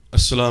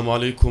السلام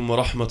عليكم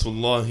ورحمة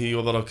الله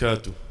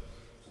وبركاته.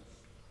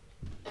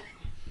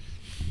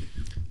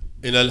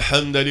 إن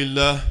الحمد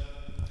لله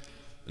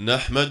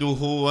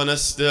نحمده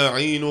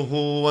ونستعينه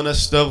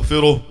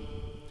ونستغفره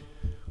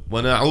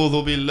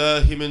ونعوذ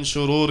بالله من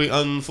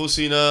شرور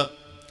أنفسنا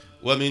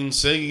ومن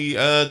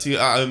سيئات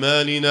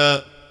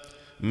أعمالنا.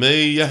 من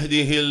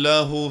يهده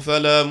الله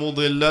فلا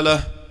مضل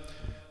له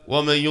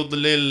ومن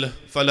يضلل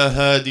فلا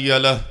هادي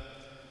له.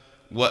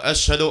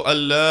 وأشهد أن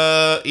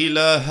لا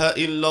إله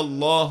إلا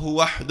الله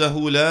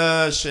وحده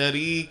لا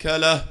شريك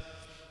له،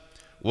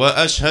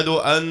 وأشهد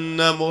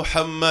أن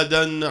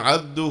محمدا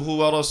عبده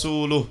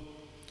ورسوله.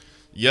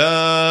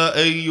 يا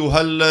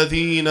أيها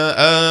الذين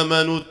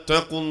آمنوا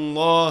اتقوا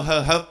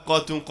الله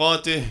حق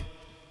تقاته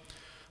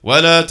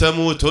ولا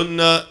تموتن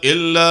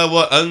إلا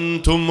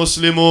وأنتم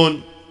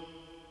مسلمون.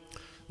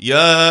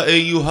 يا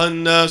أيها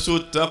الناس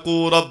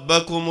اتقوا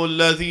ربكم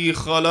الذي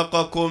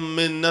خلقكم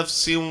من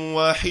نفس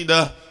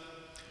واحدة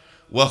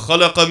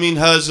وخلق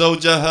منها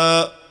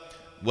زوجها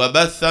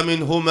وبث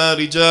منهما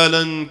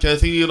رجالا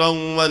كثيرا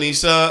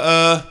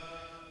ونساء،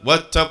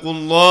 واتقوا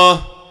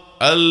الله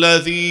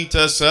الذي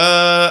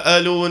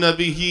تساءلون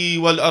به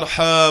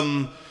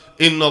والأرحام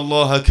إن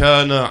الله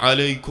كان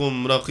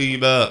عليكم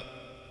رقيبا.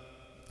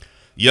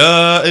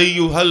 يا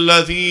أيها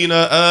الذين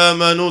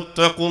آمنوا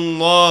اتقوا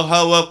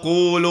الله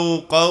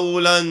وقولوا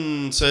قولا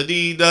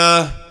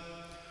سديدا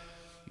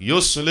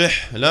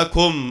يصلح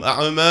لكم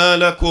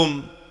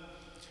أعمالكم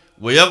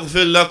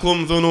ويغفر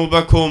لكم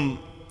ذنوبكم،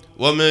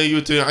 ومن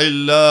يطع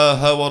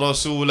الله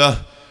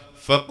ورسوله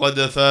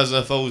فقد فاز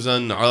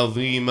فوزا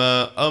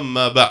عظيما.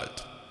 أما بعد،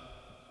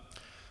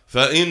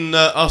 فإن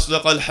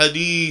أصدق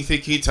الحديث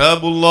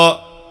كتاب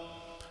الله،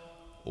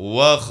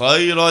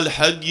 وخير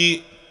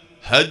الحدي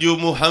هدي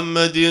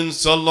محمد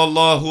صلى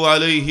الله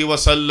عليه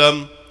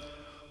وسلم،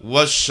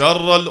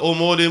 والشر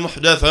الأمور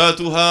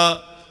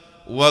محدثاتها،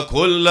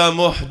 وكل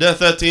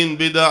محدثة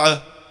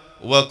بدعة،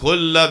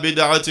 وكل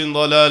بدعة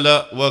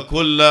ضلالة،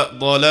 وكل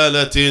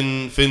ضلالة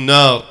في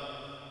النار.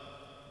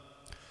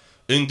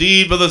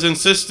 Indeed, brothers and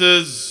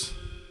sisters,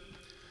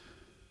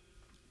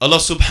 Allah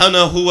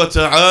subhanahu wa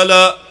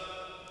ta'ala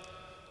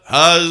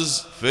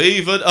has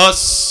favored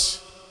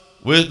us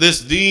with this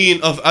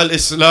deen of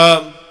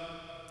al-Islam.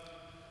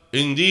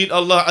 Indeed,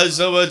 Allah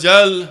Azza wa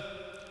Jal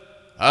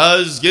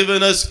has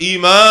given us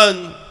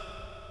Iman.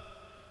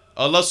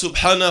 Allah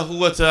subhanahu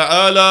wa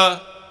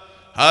ta'ala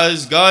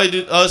has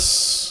guided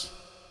us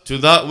to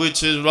that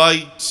which is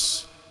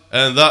right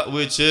and that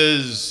which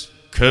is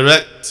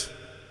correct.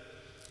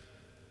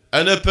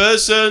 And a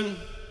person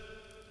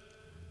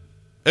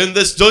in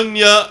this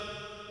dunya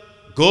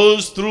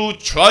goes through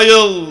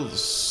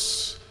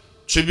trials,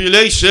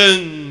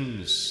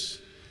 tribulations,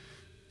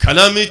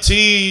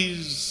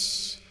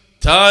 calamities,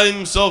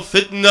 times of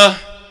fitnah,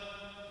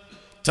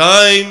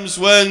 times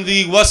when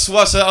the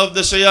waswasa of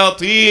the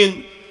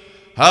shayateen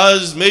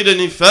has made an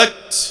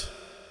effect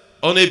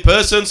on a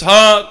person's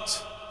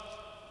heart,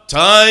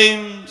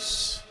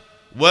 times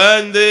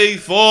when they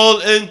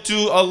fall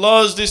into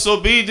Allah's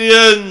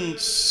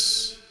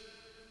disobedience.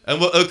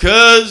 And what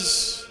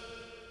occurs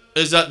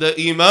is that the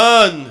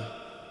Iman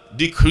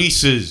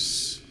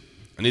decreases.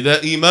 And if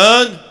the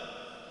Iman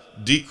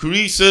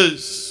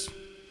decreases,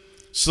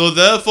 so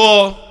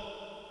therefore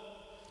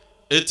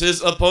it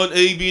is upon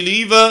a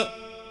believer,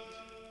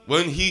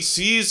 when he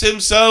sees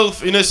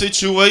himself in a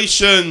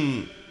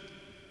situation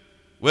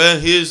where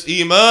his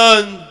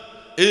Iman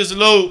is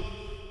low,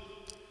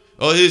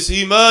 or his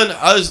Iman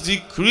has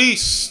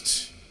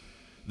decreased,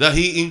 that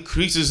he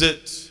increases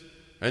it,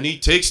 and he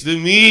takes the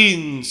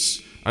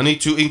means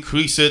to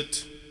increase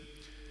it.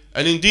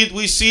 And indeed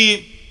we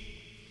see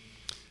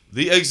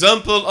the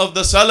example of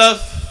the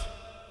Salaf,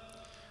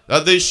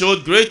 that they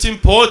showed great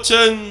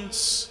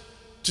importance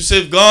to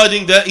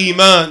safeguarding their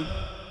Iman.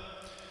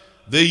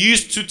 They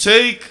used to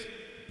take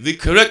the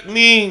correct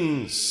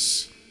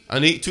means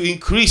and to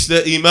increase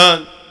their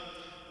Iman.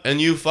 And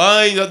you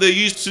find that they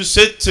used to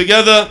sit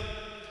together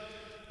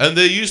and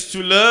they used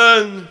to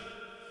learn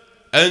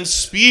and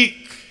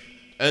speak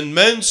and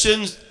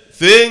mention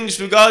things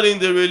regarding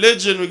the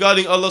religion,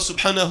 regarding Allah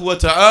subhanahu wa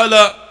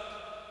ta'ala.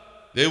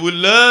 They would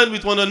learn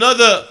with one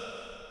another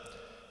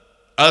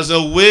as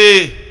a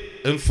way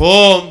and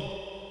form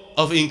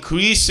of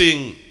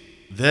increasing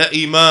their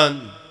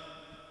Iman.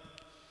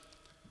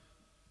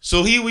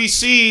 So here we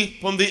see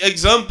from the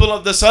example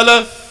of the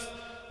Salaf,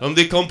 from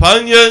the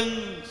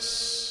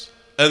companions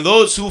and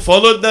those who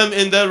followed them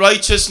in their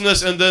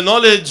righteousness and their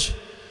knowledge,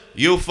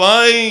 you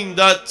find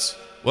that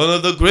one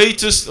of the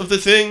greatest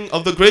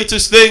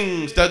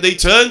things that they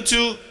turn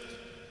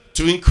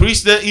to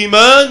increase their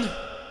Iman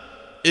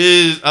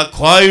is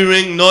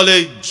acquiring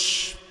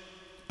knowledge.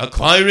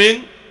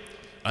 Acquiring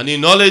any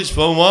knowledge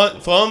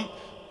from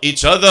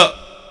each other.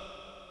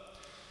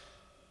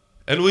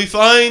 And we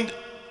find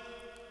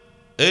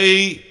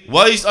a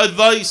wise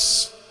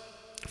advice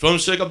from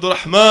Shaykh Abdul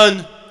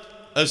Rahman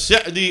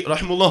al-Sa'di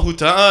rahimahullah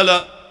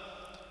ta'ala,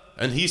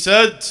 and he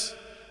said,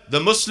 the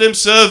Muslim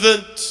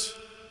servant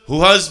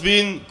who has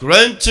been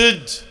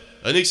granted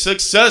and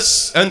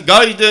success and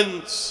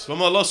guidance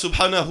from Allah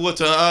subhanahu wa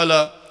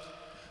ta'ala,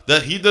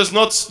 that he does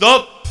not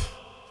stop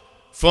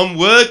from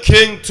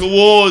working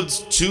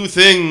towards two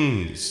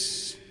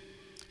things.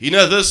 He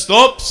never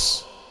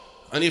stops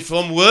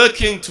from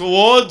working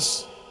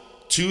towards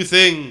two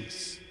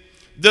things.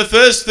 The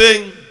first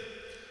thing,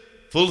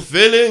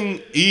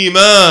 fulfilling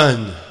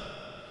Iman.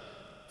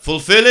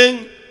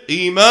 Fulfilling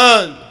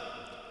Iman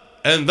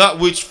and that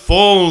which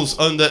falls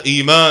under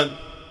Iman.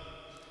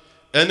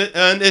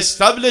 And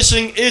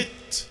establishing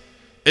it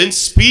in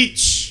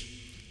speech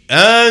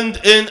and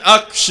in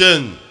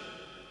action.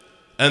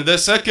 And the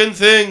second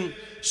thing,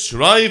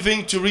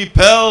 striving to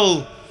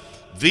repel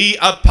the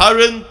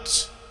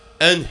apparent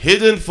and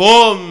hidden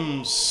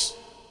forms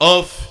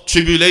of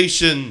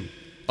tribulation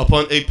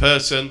upon a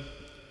person,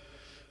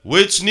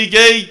 which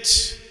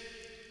negate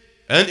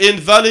and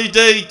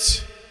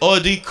invalidate or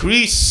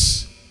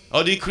decreases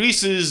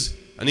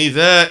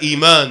their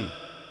Iman.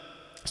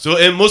 So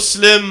a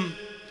Muslim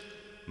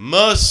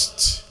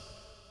must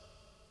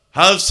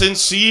have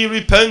sincere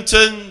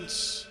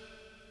repentance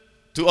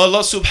to Allah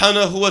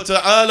subhanahu wa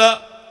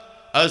ta'ala,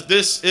 as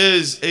this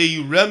is a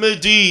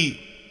remedy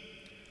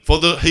for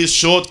his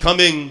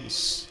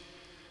shortcomings.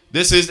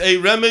 This is a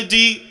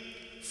remedy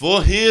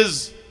for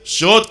his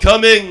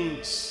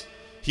shortcomings.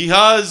 He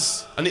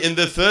has in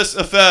the first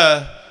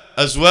affair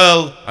as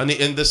well and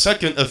in the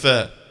second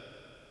affair.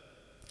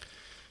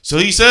 So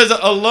he says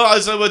that Allah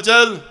Azza wa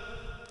Jal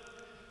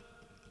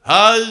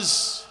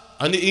has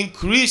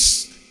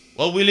increased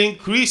or will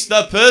increase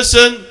that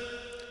person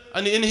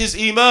in his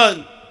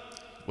Iman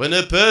when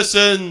a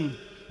person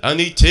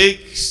he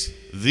takes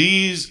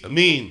these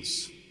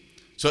means.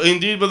 So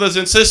indeed, brothers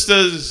and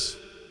sisters,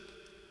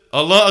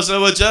 Allah Azza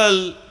wa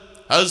Jal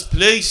has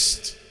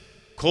placed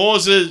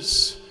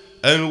causes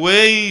and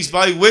ways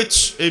by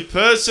which a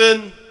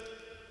person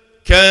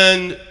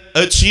can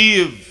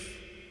achieve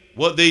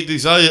what they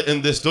desire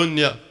in this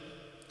dunya.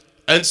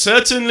 And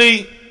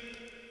certainly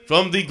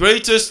from the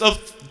greatest of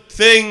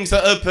things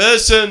that a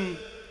person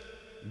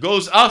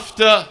goes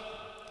after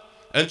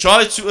and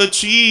tries to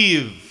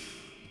achieve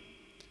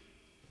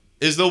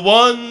is the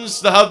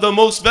ones that have the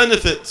most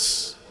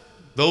benefits,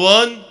 the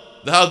one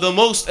that have the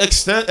most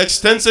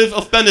extensive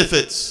of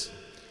benefits,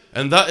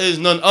 and that is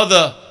none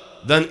other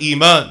than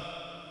Iman.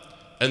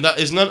 And that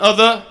is none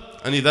other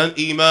than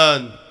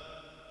Iman.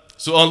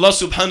 So Allah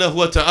subhanahu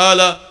wa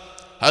ta'ala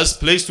has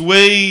placed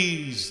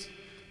ways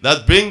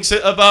that brings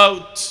it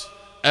about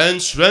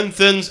and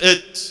strengthens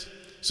it.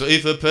 So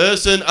if a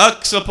person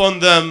acts upon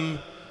them,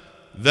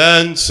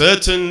 then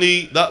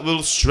certainly that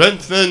will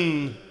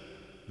strengthen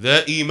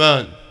their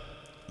Iman.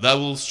 That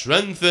will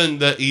strengthen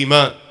their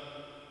Iman.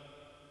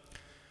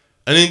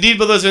 And indeed,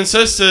 brothers and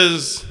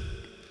sisters,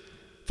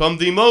 from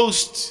the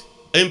most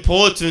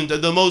important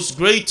and the most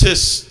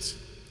greatest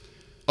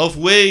of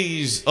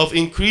ways of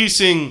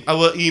increasing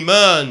our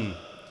Iman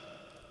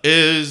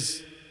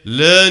is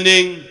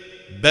learning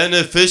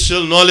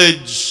beneficial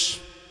knowledge.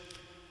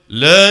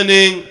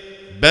 Learning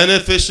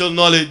beneficial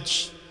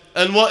knowledge.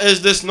 And what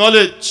is this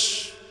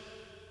knowledge?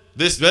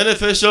 This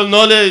beneficial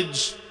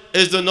knowledge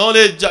is the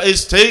knowledge that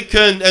is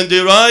taken and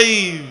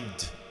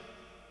derived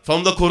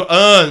from the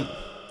Quran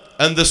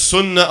and the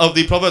Sunnah of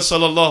the Prophet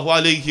sallallahu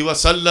alaihi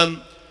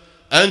wasallam,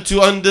 and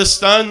to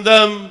understand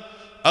them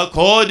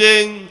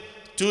according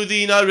to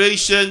the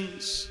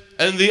narrations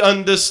and the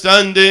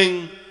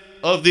understanding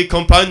of the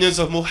companions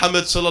of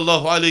Muhammad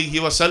sallallahu alaihi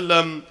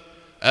wasallam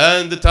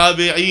and the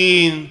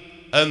tabi'een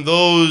and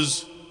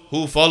those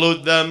who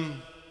followed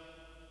them.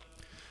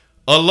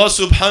 Allah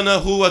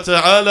subhanahu wa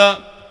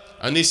ta'ala,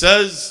 and he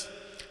says,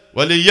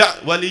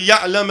 وَلِيَعْلَمَ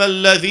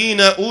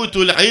الَّذِينَ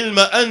أُوتُوا الْعِلْمَ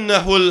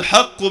أَنَّهُ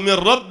الْحَقُّ مِنْ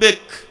رَبِّكَ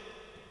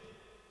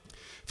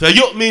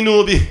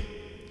فَيُؤْمِنُوا بِهِ.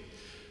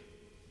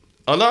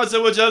 Allah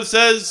Azza wa Jal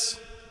says,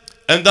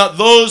 and that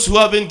those who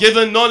have been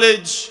given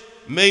knowledge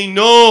may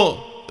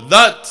know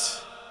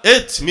that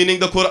it, meaning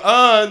the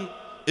Quran,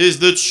 is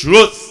the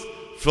truth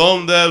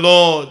from their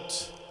Lord.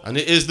 And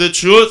it is the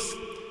truth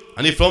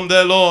from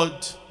their Lord.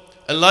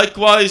 And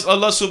likewise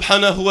Allah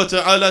subhanahu wa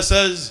ta'ala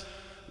says,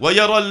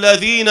 وَيَرَى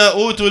الَّذِينَ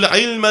أُوتُوا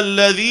الْعِلْمَ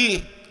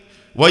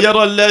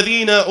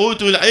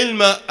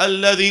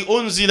الَّذِي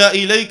أُنزِلَ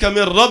إِلَيْكَ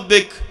مِنْ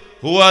رَبِّكَ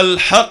هُوَ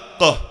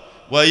الْحَقَّ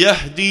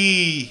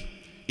وَيَهْدِي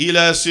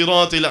إِلَى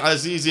صِرَاطِ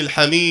الْعَزِيزِ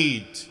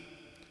الْحَمِيدِ.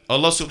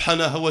 Allah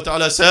subhanahu wa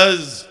ta'ala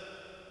says,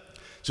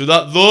 so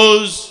that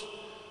those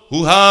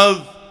who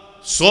have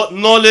sought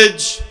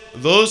knowledge,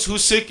 those who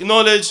seek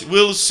knowledge,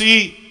 will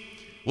see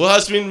what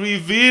has been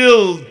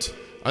revealed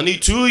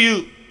to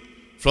you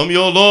from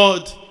your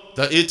Lord,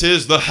 that it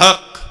is the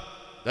haqq,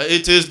 that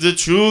it is the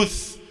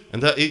truth,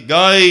 and that it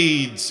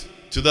guides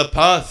to the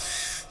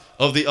path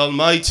of the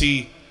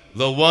Almighty,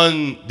 the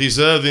one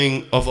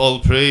deserving of all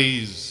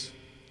praise.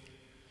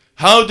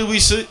 How do we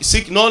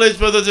seek knowledge,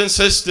 brothers and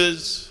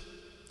sisters?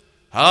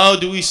 How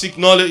do we seek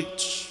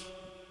knowledge?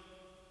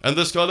 And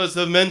the scholars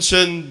have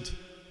mentioned,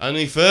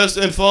 and first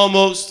and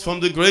foremost, from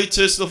the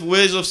greatest of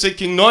ways of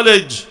seeking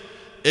knowledge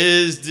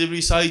is the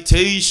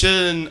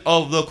recitation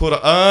of the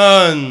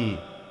Quran.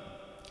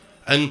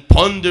 and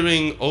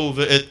pondering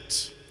over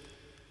it,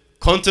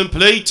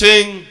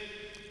 contemplating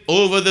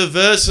over the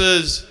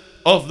verses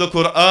of the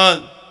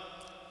Quran.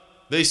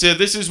 They say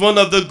this is one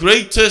of the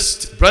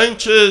greatest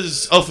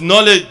branches of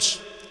knowledge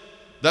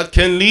that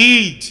can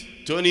lead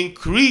to an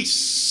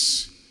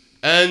increase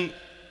and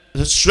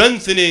a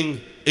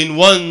strengthening in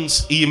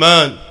one's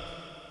iman.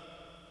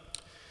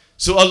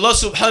 So Allah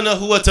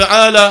subhanahu wa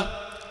ta'ala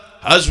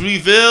has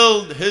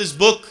revealed His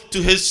book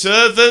to His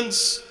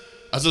servants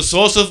as a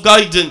source of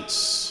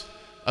guidance,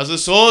 as a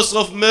source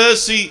of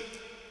mercy,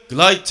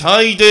 glad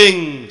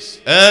tidings,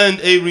 and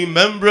a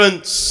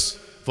remembrance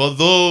for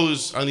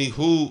those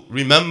who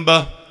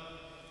remember.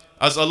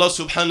 As Allah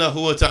subhanahu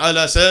wa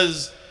ta'ala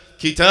says,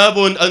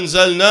 Kitabun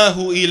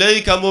anzalnahu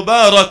ilayka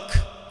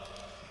mubarak,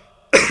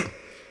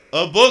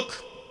 a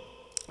book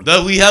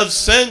that we have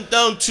sent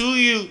down to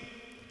you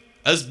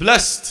as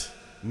blessed,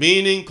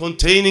 meaning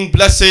containing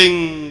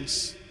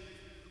blessings,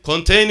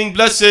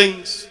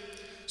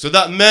 so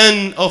that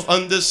men of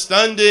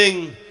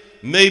understanding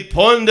may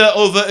ponder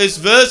over its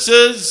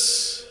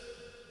verses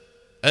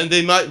and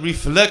they might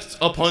reflect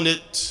upon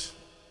it.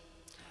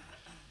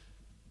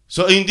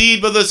 So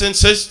indeed, brothers and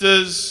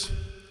sisters,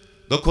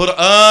 the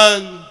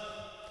Quran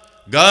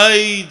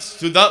guides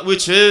to that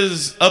which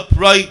is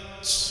upright,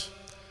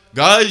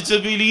 guides the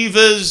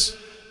believers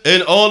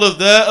in all of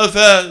their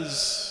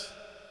affairs.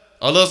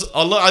 Allah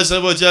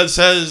Azza wa Jal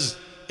says,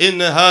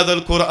 إن هذا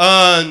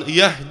القرآن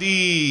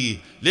يهدي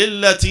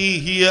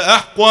للتي هي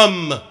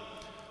أقوم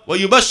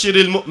ويبشر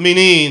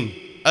المؤمنين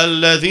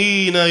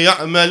الذين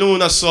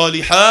يعملون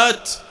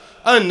الصالحات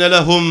أن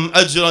لهم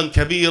أجرا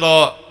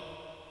كبيرا.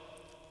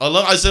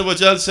 Allah Azza wa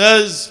Jal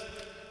says,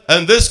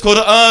 and this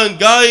Quran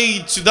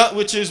guides to that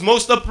which is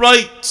most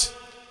upright,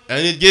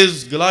 and it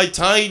gives glad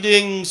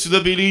tidings to the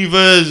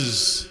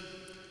believers.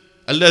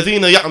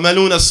 الذين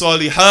يعملون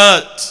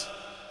الصالحات,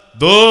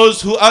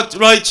 those who act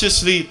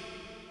righteously,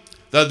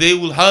 that they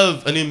will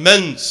have an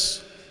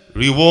immense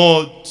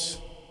reward.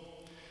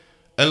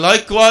 And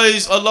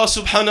likewise Allah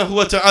subhanahu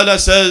wa ta'ala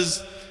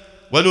says,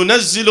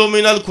 وَنُنَزِّلُ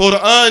مِنَ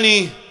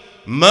الْقُرْآنِ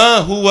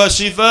مَا هُوَ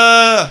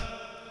شِفَاءٌ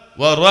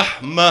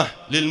وَرَحْمَةٌ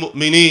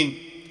لِلْمُؤْمِنِينَ.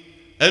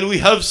 And we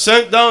have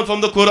sent down from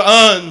the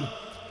Quran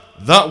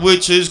that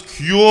which is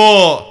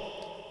cure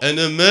and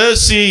a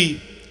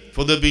mercy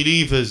for the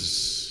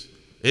believers.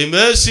 A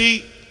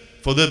mercy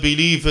for the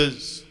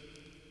believers.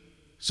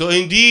 So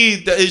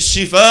indeed there is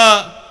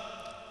shifa,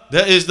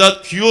 there is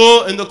that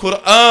cure in the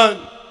Quran.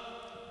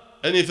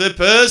 And if a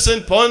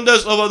person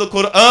ponders over the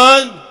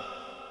Quran,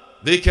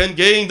 they can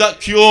gain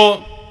that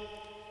cure.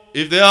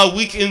 If they are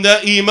weak in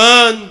their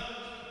iman,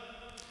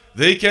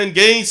 they can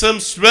gain some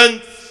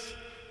strength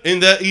in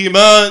their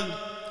iman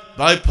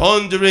by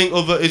pondering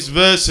over its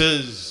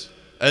verses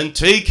and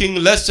taking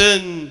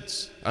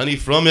lessons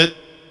from it.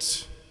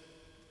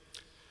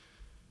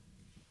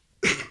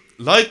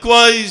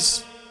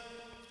 Likewise,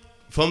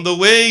 from the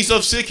ways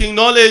of seeking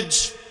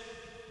knowledge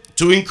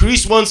to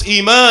increase one's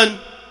iman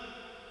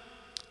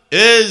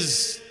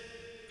is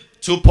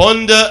to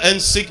ponder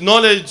and seek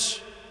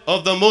knowledge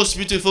of the most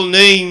beautiful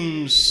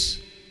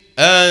names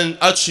and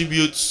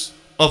attributes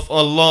of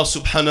Allah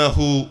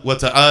subhanahu wa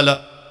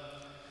ta'ala.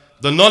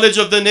 The knowledge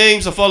of the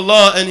names of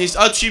Allah and His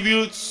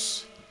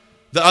attributes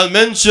that are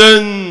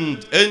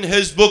mentioned in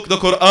His book, the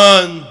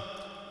Quran,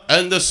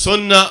 and the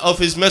Sunnah of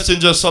His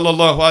Messenger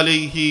sallallahu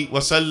alayhi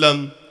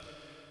wasallam.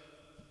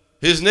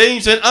 His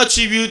names and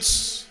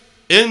attributes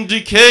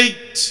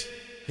indicate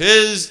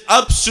His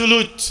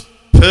absolute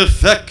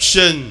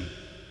perfection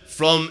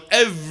from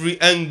every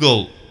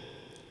angle.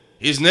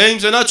 His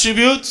names and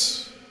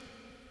attributes,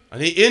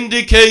 and He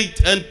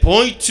indicate and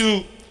point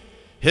to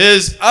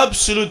His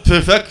absolute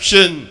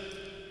perfection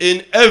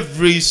in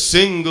every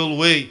single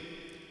way.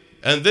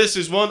 And this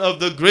is one of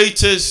the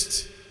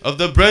greatest of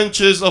the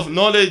branches of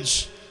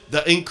knowledge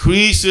that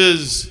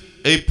increases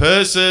a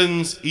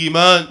person's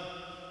iman.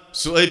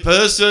 So a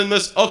person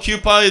must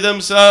occupy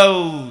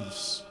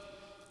themselves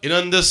in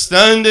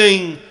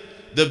understanding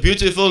the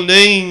beautiful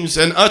names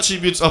and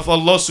attributes of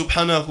Allah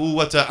subhanahu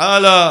wa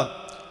ta'ala,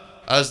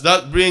 as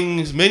that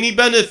brings many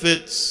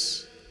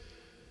benefits.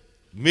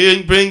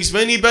 Brings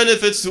many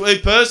benefits to a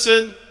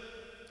person.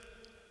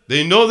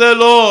 They know their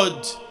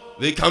Lord.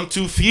 They come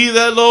to fear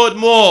their Lord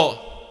more.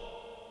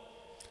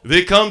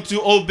 They come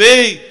to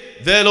obey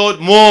their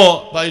Lord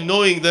more by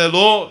knowing their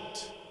Lord.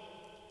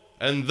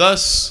 And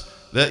thus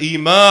their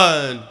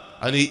iman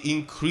it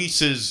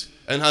increases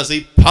and has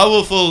a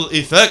powerful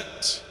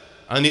effect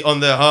on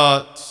their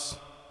hearts.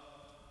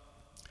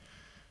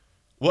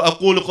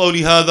 وأقول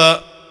قولي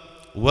هذا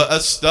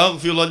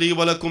وأستغفر لي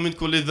ولكم من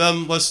كل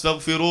ذنب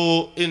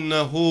واستغفروه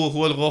إنه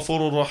هو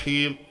الغفور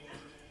الرحيم.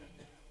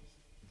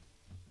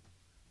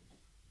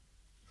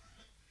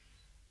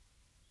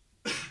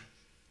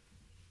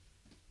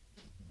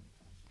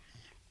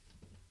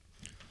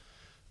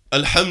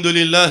 الحمد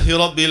لله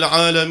رب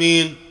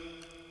العالمين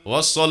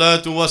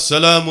والصلاة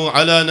والسلام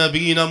على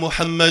نبينا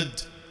محمد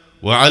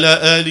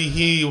وعلى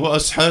آله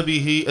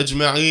وأصحابه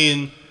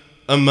أجمعين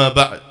أما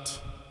بعد.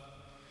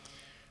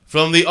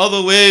 From the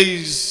other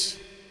ways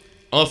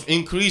of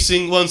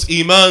increasing one's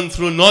iman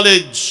through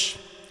knowledge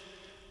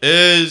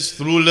is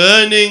through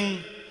learning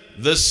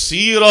the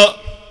seerah,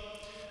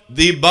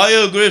 the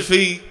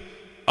biography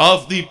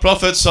of the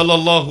Prophet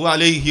sallallahu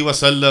alaihi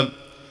wasallam.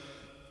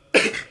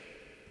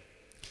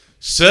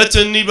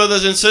 Certainly,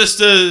 brothers and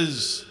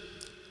sisters,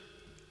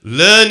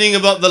 learning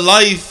about the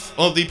life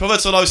of the Prophet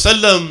sallallahu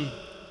alaihi wasallam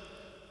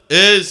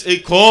is a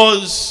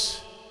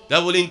cause that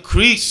will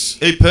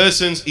increase a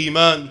person's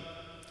iman.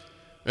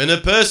 When a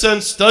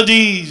person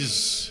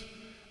studies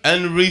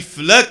and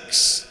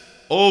reflects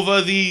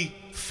over the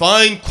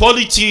fine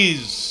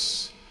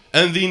qualities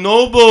and the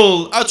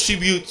noble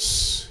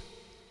attributes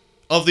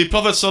of the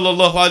Prophet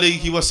sallallahu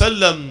alaihi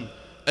wasallam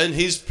and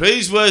his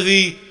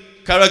praiseworthy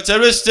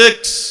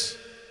characteristics,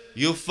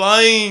 you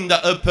find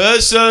that a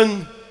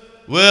person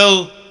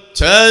will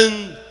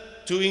tend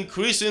to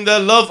increase in their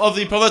love of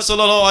the Prophet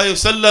sallallahu alaihi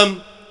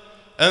wasallam,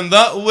 and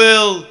that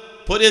will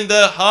put in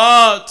their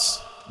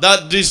hearts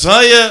that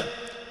desire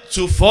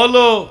to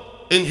follow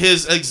in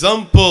his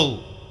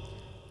example,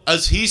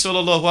 as he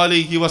sallallahu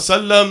alaihi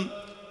wasallam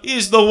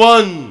is the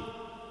one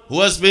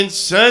who has been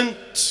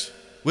sent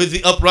with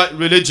the upright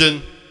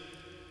religion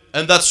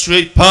and that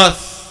straight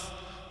path.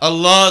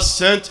 Allah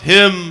sent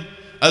him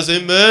as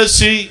a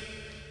mercy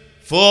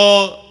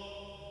for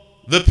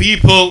the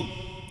people,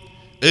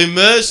 a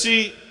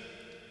mercy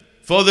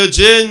for the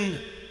jinn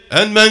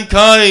and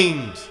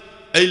mankind,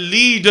 a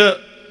leader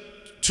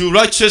to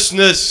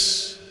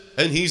righteousness,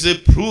 and he's a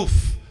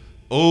proof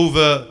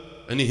over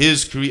in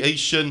his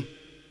creation.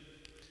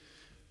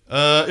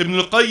 Ibn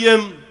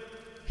al-Qayyim,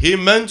 he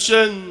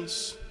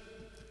mentions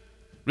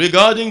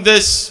regarding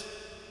this,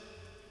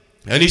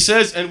 and he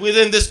says, and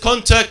within this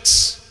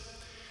context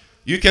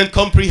you can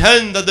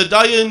comprehend that the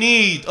dire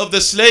need of the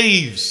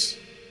slaves,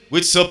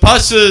 which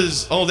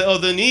surpasses all the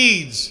other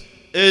needs,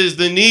 is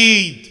the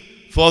need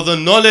for the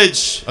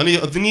knowledge, and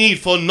the need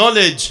for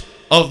knowledge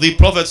of the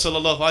Prophet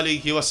sallallahu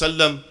alaihi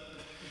wasallam,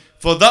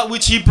 for that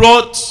which he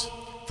brought,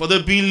 for the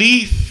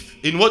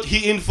belief in what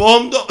he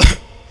informed of,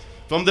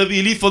 for the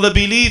belief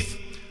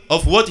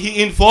of what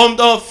he informed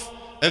of,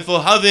 and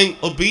for having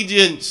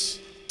obedience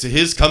to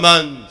his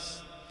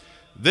commands.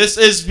 This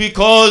is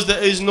because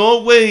there is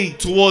no way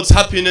towards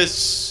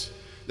happiness,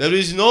 there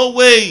is no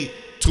way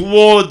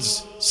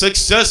towards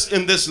success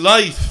in this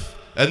life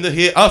and the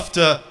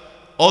hereafter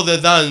other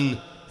than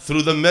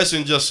through the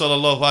Messenger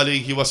sallallahu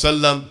alaihi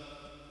wasallam.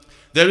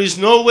 There is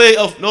no way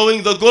of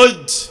knowing the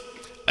good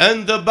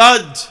and the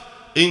bad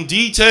in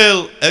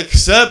detail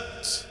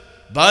except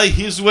by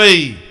his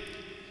way.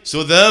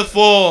 So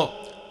therefore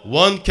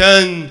one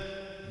can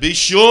be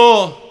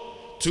sure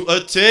to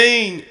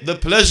attain the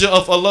pleasure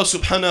of Allah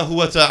subhanahu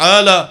wa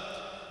ta'ala,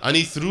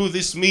 and through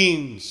this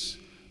means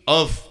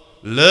of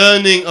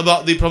learning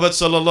about the Prophet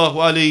sallallahu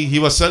alaihi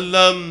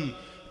wasallam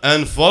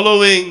and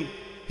following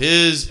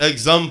his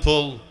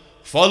example,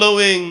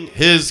 following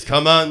his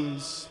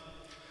commands.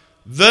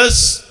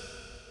 Thus,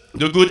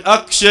 the good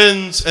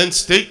actions and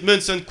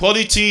statements and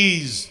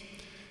qualities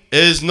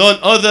is none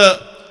other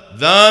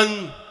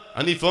than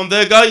from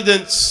their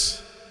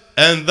guidance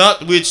and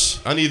that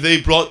which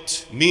they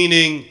brought,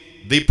 meaning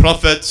the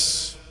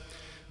prophets.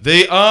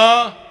 They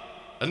are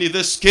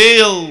the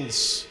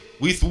scales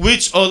with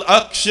which all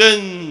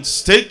actions,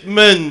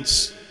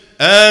 statements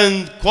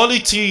and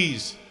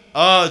qualities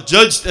are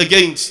judged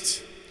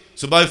against.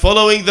 So by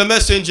following the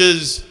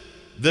messengers,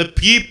 the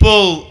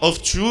people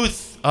of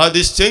truth are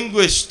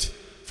distinguished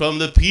from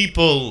the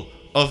people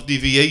of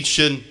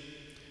deviation.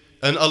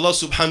 And Allah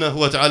subhanahu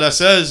wa ta'ala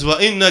says,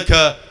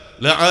 وَإِنَّكَ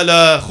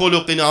لَعَلَى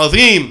خُلُقٍ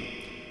عَظِيمٍ,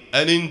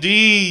 and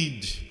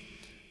indeed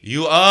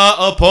you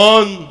are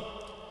upon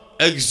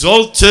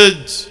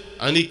exalted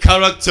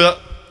character,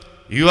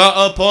 you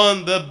are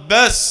upon the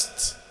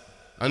best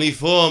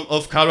form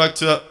of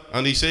character.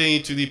 And he's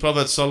saying to the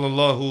Prophet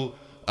sallallahu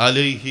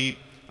alaihi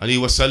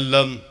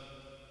wasallam.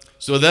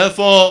 So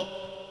therefore,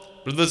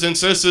 brothers and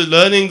sisters,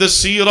 learning the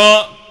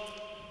seerah,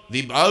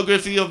 the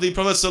biography of the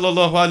Prophet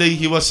sallallahu alaihi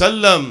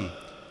wasallam,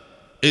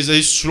 is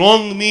a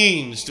strong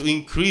means to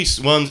increase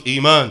one's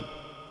iman.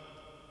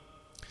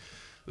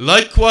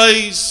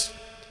 Likewise,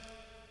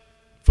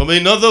 from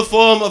another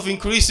form of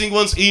increasing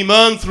one's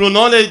iman through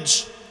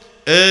knowledge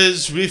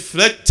is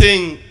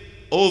reflecting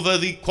over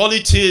the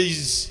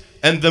qualities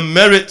and the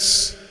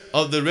merits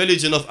of the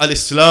religion of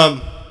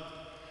Al-Islam.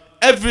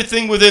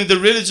 Everything within the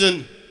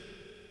religion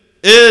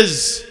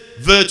is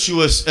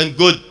virtuous and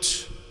good.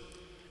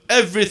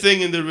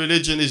 Everything in the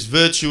religion is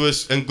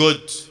virtuous and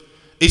good.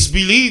 Its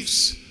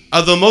beliefs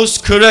are the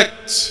most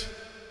correct,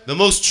 the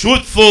most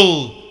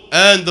truthful,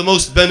 and the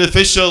most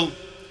beneficial.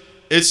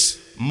 Its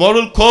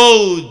moral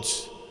code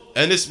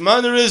and its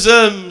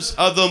mannerisms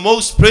are the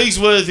most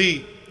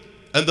praiseworthy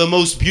and the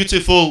most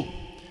beautiful.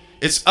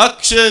 Its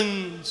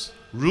actions,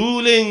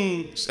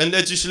 rulings, and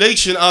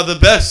legislation are the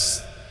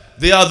best.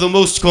 They are the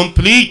most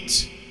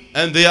complete,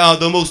 and they are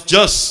the most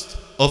just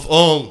of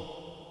all.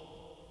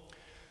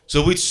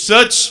 So with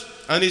such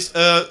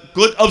a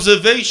good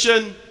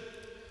observation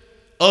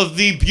of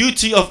the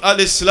beauty of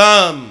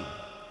Al-Islam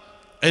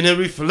and a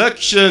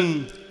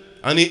reflection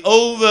and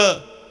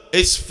over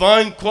its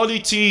fine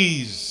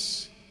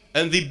qualities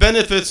and the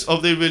benefits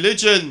of the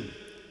religion,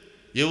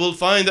 you will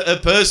find that a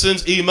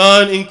person's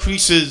iman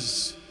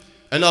increases,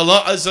 and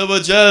Allah Azza wa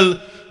Jal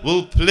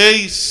will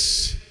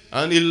place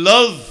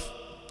love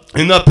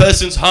in that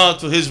person's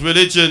heart for his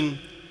religion,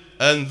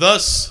 and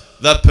thus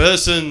that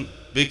person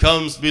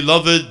becomes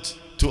beloved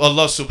to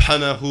Allah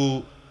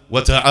subhanahu wa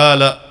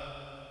ta'ala.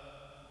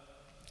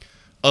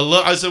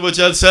 Allah Azza wa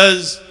Jal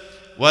says,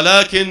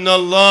 وَلَكِنَّ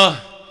اللَّهَ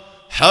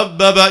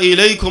حَبَّبَ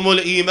إِلَيْكُمُ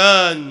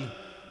الْإِيمَانِ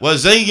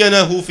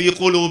وَزَيَّنَهُ فِي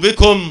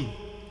قُلُوبِكُمْ.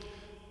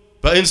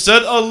 But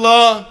instead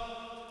Allah,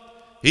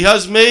 He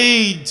has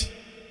made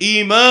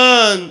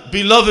Iman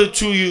beloved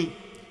to you,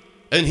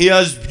 and He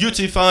has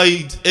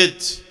beautified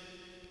it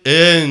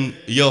in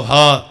your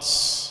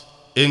hearts.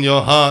 In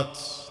your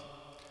hearts.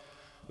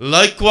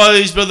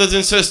 Likewise, brothers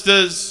and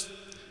sisters,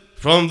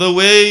 from the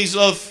ways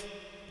of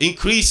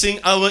increasing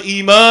our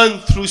Iman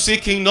through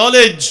seeking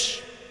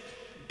knowledge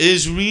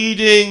is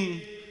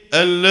reading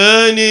and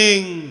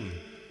learning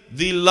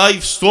the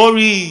life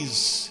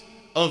stories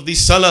of the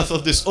Salaf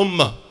of this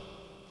Ummah.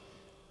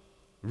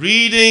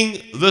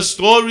 Reading the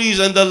stories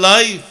and the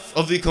life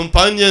of the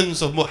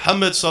companions of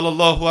Muhammad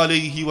sallallahu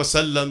alayhi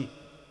wasallam.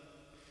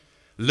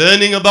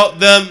 Learning about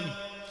them,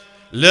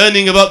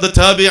 learning about the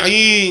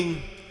Tabi'een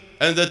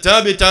and the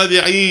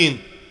Tabi'een.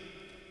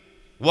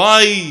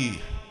 Why?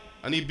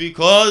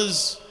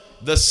 Because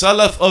the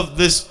Salaf of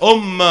this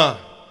Ummah,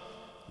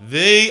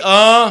 they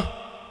are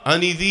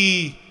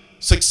the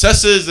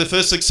successors, the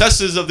first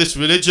successors of this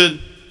religion.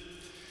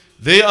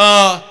 They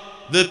are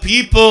the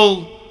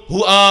people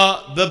who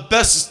are the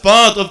best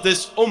part of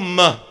this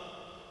Ummah.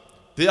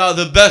 They are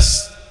the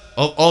best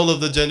of all of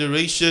the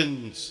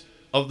generations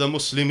of the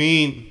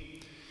Muslimin.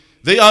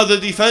 They are the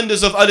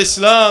defenders of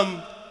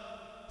Al-Islam.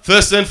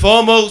 First and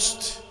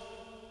foremost,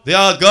 they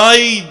are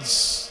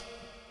guides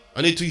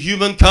to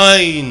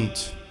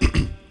humankind.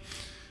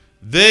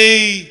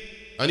 They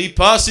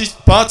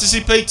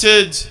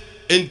participated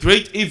in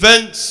great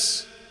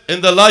events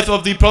in the life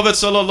of the Prophet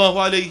sallallahu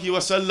alaihi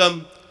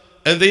wasallam,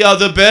 and they are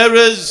the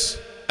bearers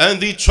and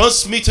the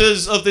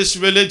transmitters of this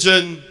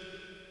religion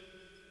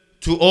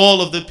to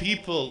all of the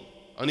people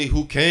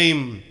who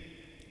came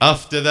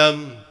after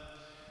them.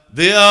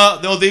 They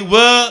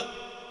were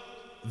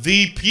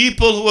the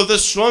people who were the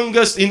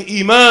strongest in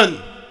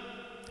Iman,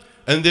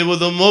 and they were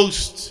the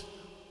most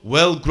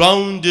well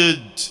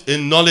grounded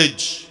in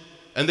knowledge,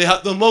 and they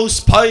had the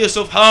most pious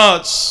of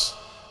hearts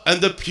and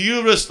the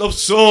purest of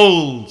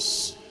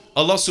souls.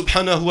 Allah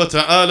subhanahu wa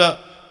ta'ala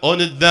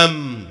honored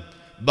them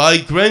by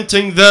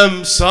granting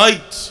them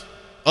sight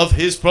of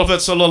His Prophet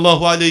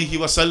sallallahu alaihi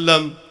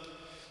wasallam.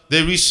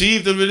 They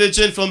received the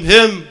religion from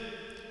him,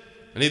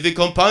 and the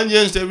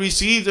companions, they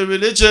received the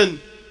religion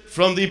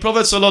from the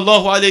Prophet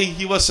sallallahu alaihi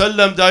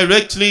wasallam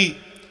directly,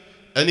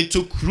 and it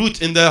took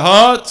root in their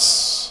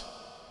hearts,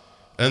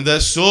 and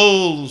their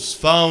souls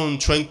found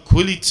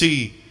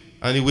tranquility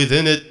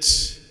within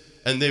it,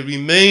 and they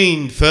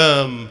remained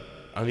firm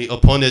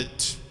upon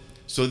it.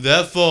 So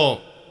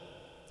therefore,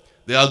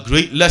 there are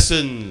great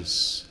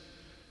lessons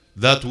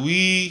that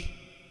we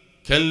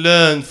can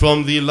learn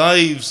from the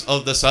lives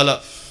of the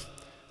Salaf,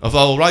 of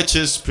our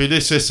righteous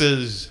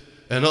predecessors,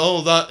 and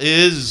all that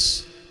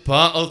is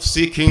part of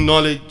seeking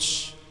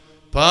knowledge.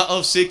 Part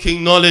of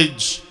seeking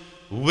knowledge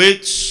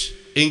which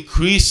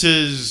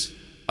increases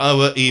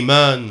our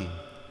Iman.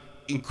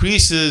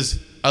 Increases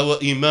our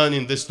Iman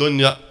in this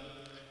dunya.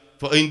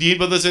 For indeed,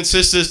 brothers and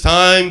sisters,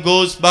 time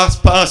goes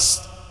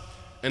past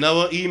and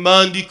our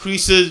Iman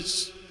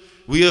decreases.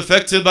 We are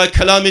affected by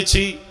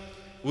calamity.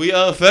 We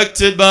are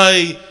affected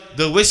by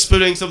the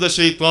whisperings of the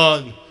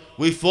shaitan.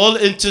 We fall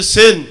into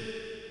sin.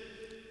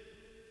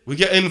 We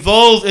get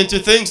involved into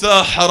things that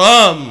are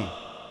haram.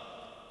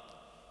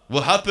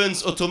 What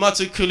happens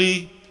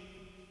automatically?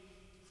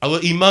 Our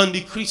Iman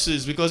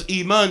decreases, because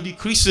Iman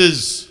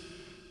decreases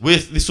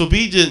with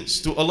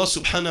disobedience to Allah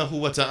subhanahu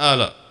wa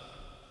ta'ala.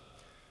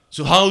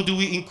 So how do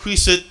we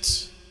increase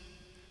it?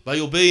 By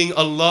obeying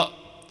Allah.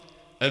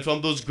 And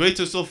from those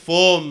greatest of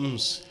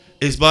forms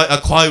is by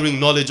acquiring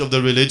knowledge of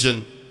the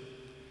religion,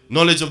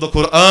 knowledge of the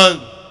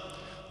Quran,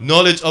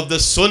 knowledge of the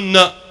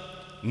Sunnah,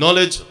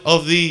 knowledge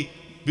of the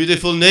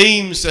beautiful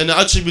names and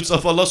attributes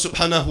of Allah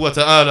subhanahu wa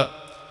ta'ala,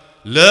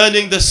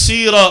 learning the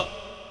seerah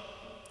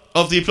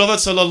of the Prophet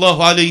sallallahu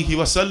alaihi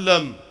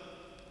wasallam,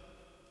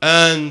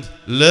 and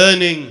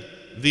learning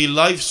the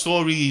life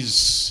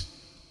stories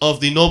of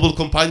the noble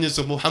companions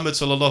of Muhammad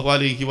sallallahu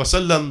alaihi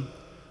wasallam,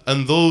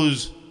 and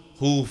those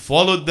who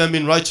followed them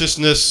in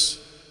righteousness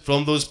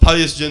from those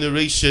pious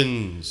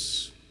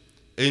generations.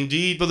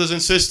 Indeed, brothers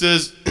and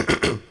sisters,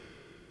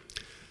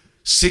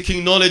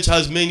 seeking knowledge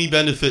has many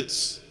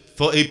benefits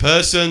for a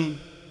person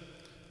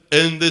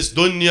in this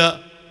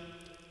dunya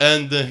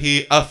and the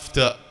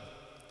hereafter.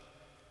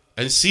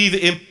 And see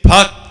the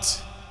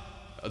impact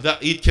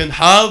that it can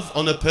have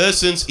on a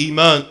person's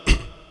Iman.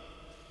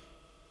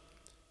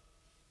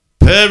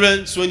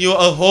 Parents, when you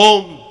are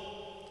home,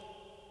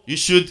 you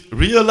should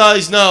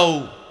realize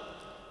now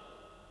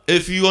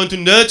if you want to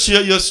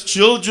nurture your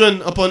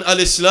children upon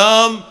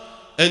al-Islam,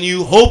 and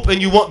you hope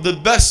and you want the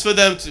best for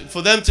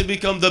them to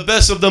become the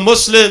best of the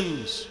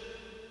Muslims,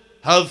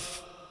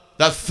 have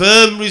that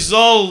firm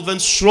resolve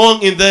and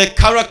strong in their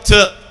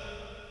character,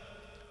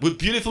 with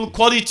beautiful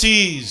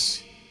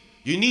qualities,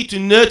 you need to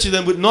nurture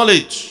them with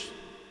knowledge.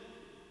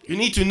 You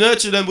need to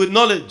nurture them with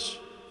knowledge.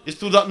 It's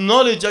through that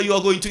knowledge that you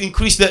are going to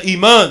increase their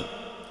iman,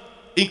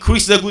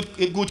 increase their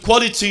good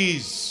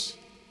qualities,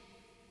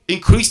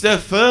 increase their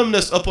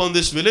firmness upon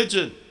this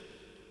religion.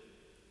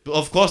 But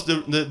of course,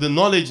 the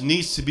knowledge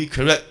needs to be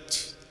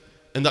correct,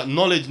 and that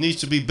knowledge needs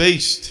to be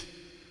based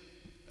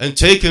and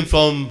taken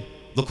from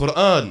the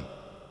Quran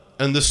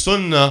and the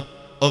Sunnah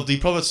of the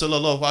Prophet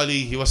sallallahu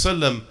alaihi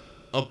wasallam,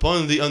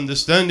 upon the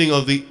understanding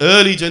of the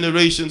early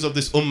generations of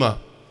this ummah,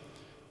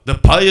 the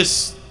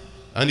pious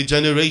and the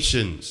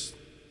generations.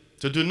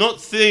 So do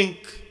not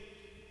think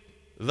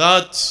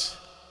that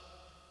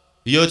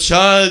your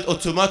child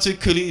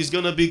automatically is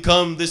going to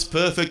become this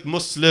perfect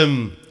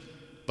Muslim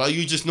by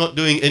you just not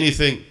doing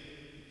anything.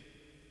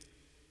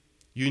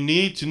 You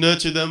need to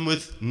nurture them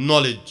with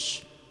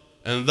knowledge,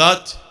 and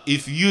that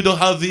if you don't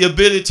have the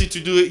ability to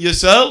do it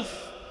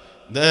yourself,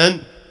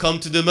 then come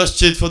to the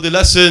masjid for the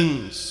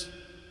lessons.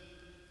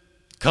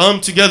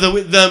 Come together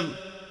with them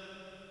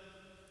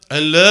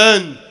and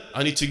learn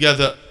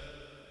together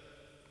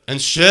and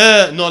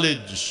share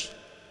knowledge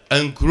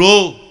and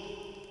grow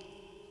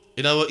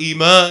in our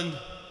iman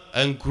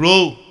and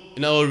grow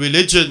in our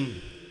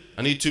religion.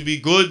 I need to be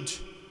good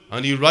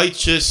and the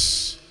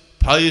righteous,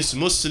 pious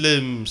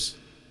Muslims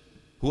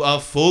who are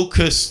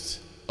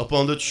focused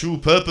upon the true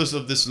purpose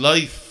of this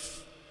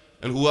life,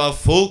 and who are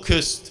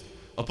focused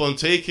upon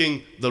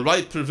taking the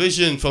right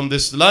provision from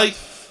this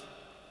life,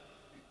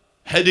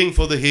 heading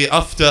for the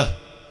hereafter,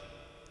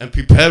 and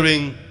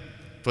preparing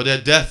for their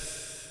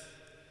death,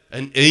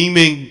 and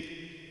aiming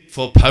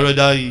for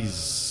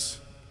paradise.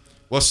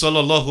 Wa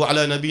sallallahu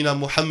ala nabina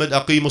Muhammad,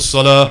 aqimus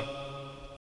salah.